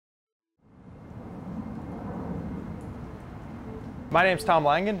My name's Tom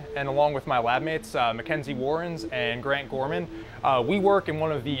Langen, and along with my lab mates, Mackenzie Warrens and Grant Gorman, we work in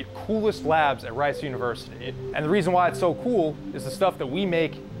one of the coolest labs at Rice University. And the reason why it's so cool is the stuff that we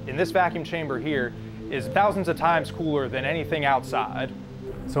make in this vacuum chamber here is thousands of times cooler than anything outside.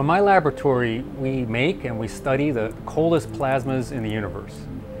 So in my laboratory, we make and we study the coldest plasmas in the universe.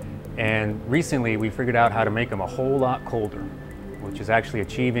 And recently we figured out how to make them a whole lot colder, which is actually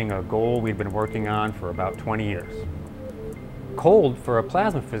achieving a goal we've been working on for about 20 years. Cold for a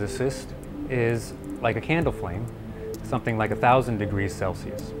plasma physicist is like a candle flame, something like 1,000 degrees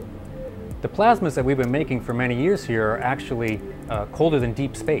Celsius. The plasmas that we've been making for many years here are actually colder than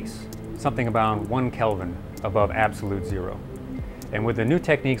deep space, something about 1 Kelvin above absolute zero. And with the new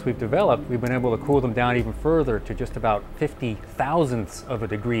techniques we've developed, we've been able to cool them down even further to just about 50 thousandths of a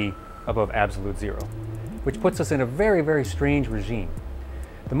degree above absolute zero, which puts us in a very, very strange regime.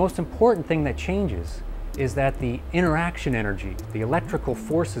 The most important thing that changes is that the interaction energy, the electrical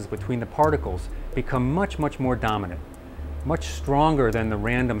forces between the particles, become much, much more dominant, much stronger than the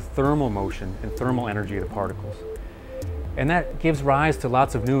random thermal motion and thermal energy of the particles. And that gives rise to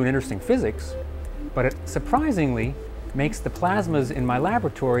lots of new and interesting physics, but it surprisingly makes the plasmas in my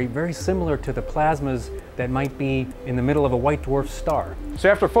laboratory very similar to the plasmas that might be in the middle of a white dwarf star. So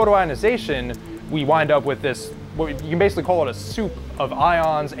after photoionization, we wind up with this, you can basically call it a soup of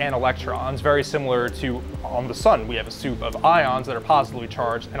ions and electrons, very similar to on the sun. We have a soup of ions that are positively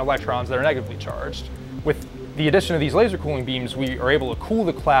charged and electrons that are negatively charged. With the addition of these laser cooling beams, we are able to cool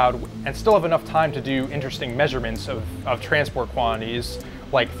the cloud and still have enough time to do interesting measurements of transport quantities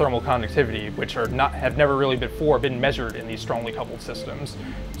like thermal conductivity, which have never really before been measured in these strongly coupled systems.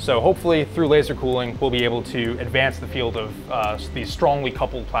 So hopefully through laser cooling, we'll be able to advance the field of these strongly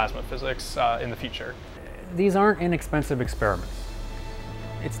coupled plasma physics in the future. These aren't inexpensive experiments.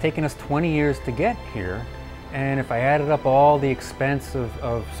 It's taken us 20 years to get here, and if I added up all the expense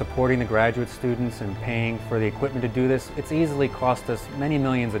of supporting the graduate students and paying for the equipment to do this, it's easily cost us many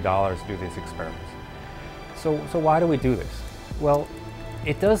millions of dollars to do these experiments. So why do we do this? Well,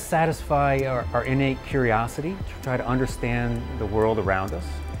 it does satisfy our innate curiosity to try to understand the world around us,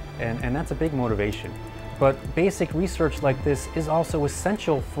 and that's a big motivation. But basic research like this is also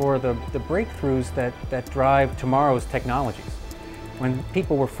essential for the breakthroughs that drive tomorrow's technologies. When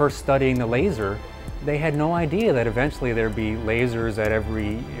people were first studying the laser, they had no idea that eventually there'd be lasers at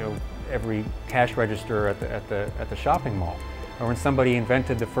every cash register at the shopping mall. Or when somebody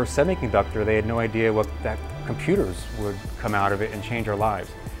invented the first semiconductor, they had no idea that computers would come out of it and change our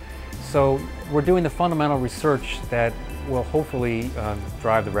lives. So we're doing the fundamental research that will hopefully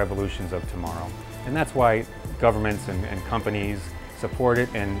drive the revolutions of tomorrow. And that's why governments and companies support it,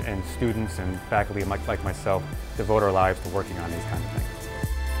 and students and faculty like myself devote our lives to working on these kinds of things.